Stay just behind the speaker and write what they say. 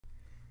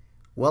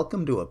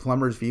Welcome to A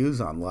Plumber's Views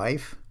on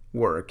Life,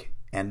 Work,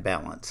 and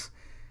Balance.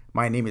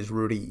 My name is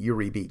Rudy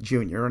Uribe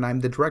Jr., and I'm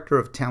the Director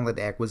of Talent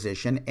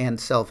Acquisition and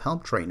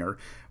Self-Help Trainer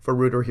for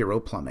Rooter Hero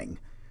Plumbing.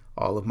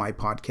 All of my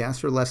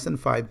podcasts are less than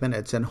 5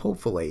 minutes and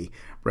hopefully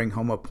bring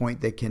home a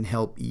point that can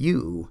help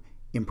you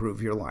improve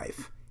your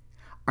life.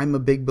 I'm a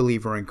big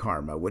believer in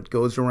karma. What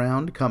goes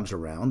around comes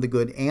around, the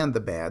good and the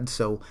bad,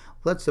 so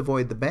let's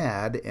avoid the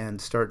bad and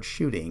start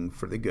shooting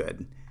for the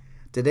good.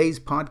 Today's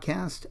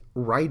podcast,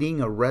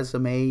 writing a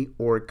resume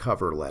or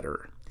cover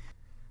letter.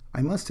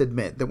 I must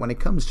admit that when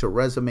it comes to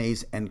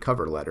resumes and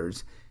cover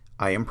letters,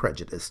 I am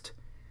prejudiced.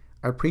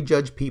 I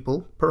prejudge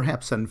people,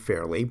 perhaps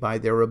unfairly, by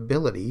their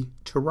ability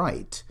to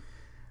write.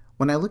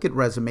 When I look at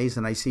resumes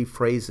and I see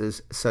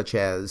phrases such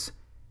as,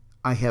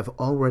 "I have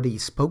already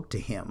spoke to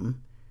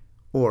him,"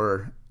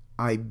 or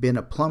 "I've been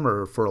a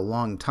plumber for a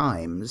long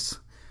times,"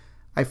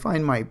 I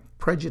find my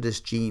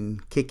prejudice gene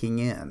kicking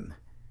in.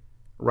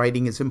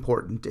 Writing is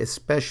important,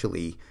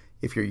 especially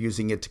if you're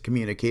using it to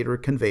communicate or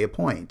convey a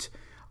point.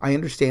 I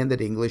understand that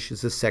English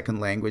is a second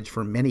language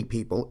for many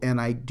people,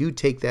 and I do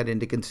take that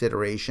into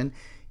consideration,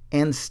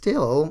 and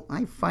still,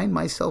 I find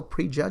myself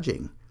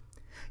prejudging.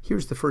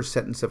 Here's the first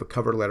sentence of a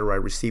cover letter I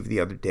received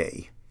the other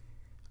day.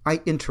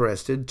 "I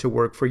interested to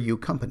work for you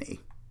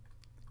company."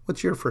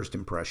 What's your first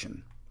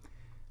impression?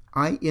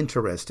 I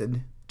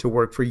interested to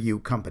work for you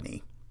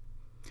company.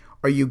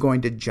 Are you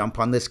going to jump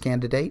on this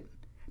candidate?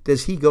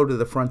 Does he go to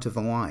the front of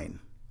the line?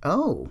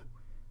 Oh,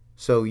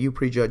 so you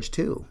prejudge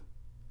too.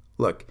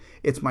 Look,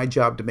 it's my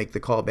job to make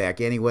the call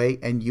back anyway,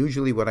 and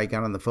usually what I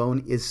get on the phone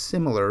is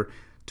similar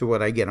to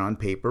what I get on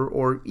paper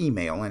or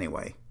email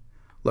anyway.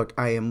 Look,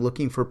 I am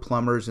looking for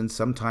plumbers and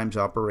sometimes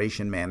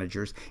operation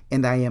managers,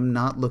 and I am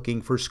not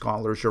looking for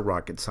scholars or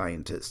rocket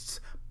scientists.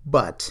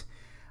 But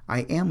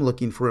I am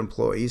looking for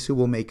employees who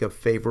will make a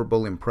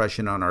favorable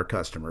impression on our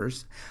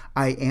customers.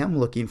 I am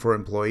looking for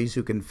employees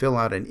who can fill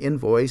out an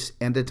invoice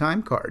and a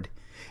time card.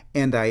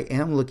 And I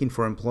am looking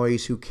for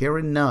employees who care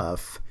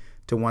enough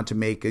to want to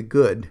make a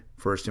good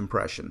first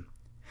impression.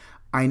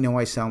 I know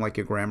I sound like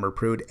a grammar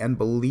prude, and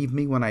believe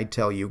me when I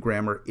tell you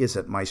grammar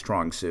isn't my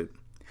strong suit.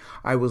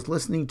 I was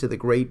listening to the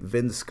great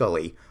Vin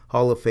Scully,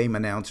 Hall of Fame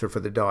announcer for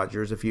the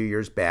Dodgers a few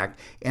years back,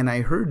 and I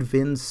heard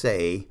Vin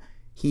say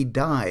he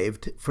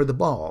dived for the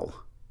ball.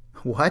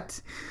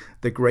 What?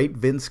 The great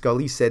Vin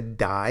Scully said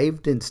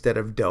dived instead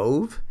of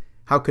dove?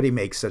 How could he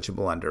make such a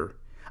blunder?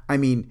 I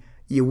mean,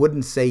 you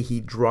wouldn't say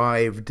he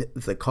drived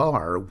the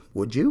car,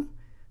 would you?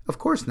 Of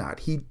course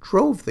not. He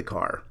drove the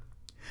car.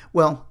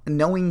 Well,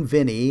 knowing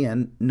Vinny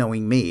and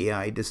knowing me,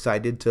 I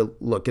decided to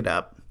look it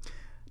up.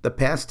 The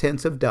past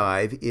tense of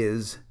dive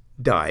is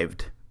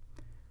dived.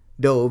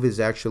 Dove is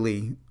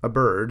actually a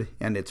bird,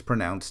 and it's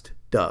pronounced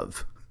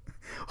dove.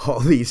 All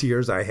these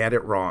years I had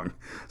it wrong,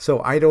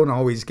 so I don't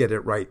always get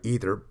it right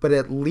either, but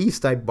at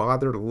least I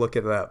bother to look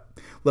it up.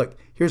 Look,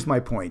 here's my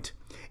point.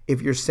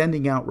 If you're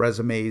sending out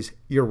resumes,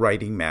 your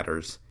writing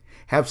matters.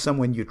 Have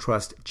someone you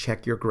trust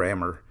check your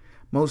grammar.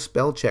 Most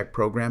spell check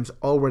programs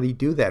already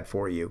do that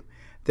for you.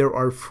 There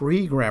are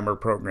free grammar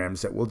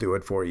programs that will do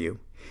it for you.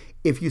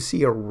 If you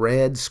see a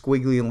red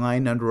squiggly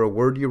line under a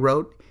word you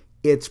wrote,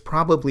 it's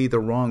probably the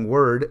wrong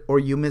word or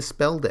you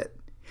misspelled it.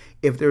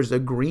 If there's a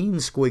green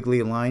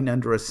squiggly line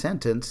under a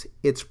sentence,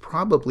 it's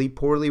probably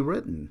poorly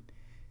written.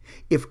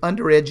 If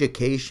under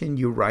education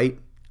you write,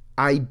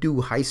 "I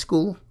do high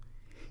school,"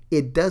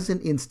 it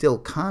doesn't instill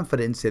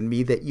confidence in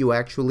me that you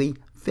actually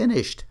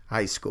finished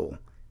high school.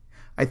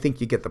 I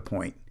think you get the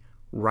point.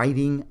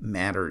 Writing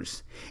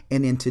matters.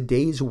 And in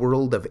today's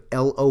world of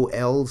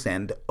LOLs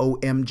and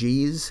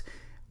OMGs,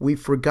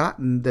 we've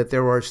forgotten that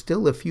there are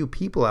still a few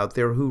people out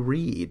there who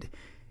read.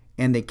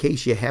 And in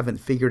case you haven't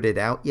figured it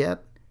out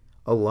yet,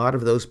 a lot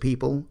of those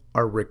people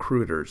are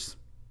recruiters.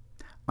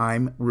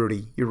 I'm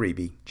Rudy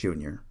Uribe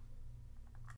Jr.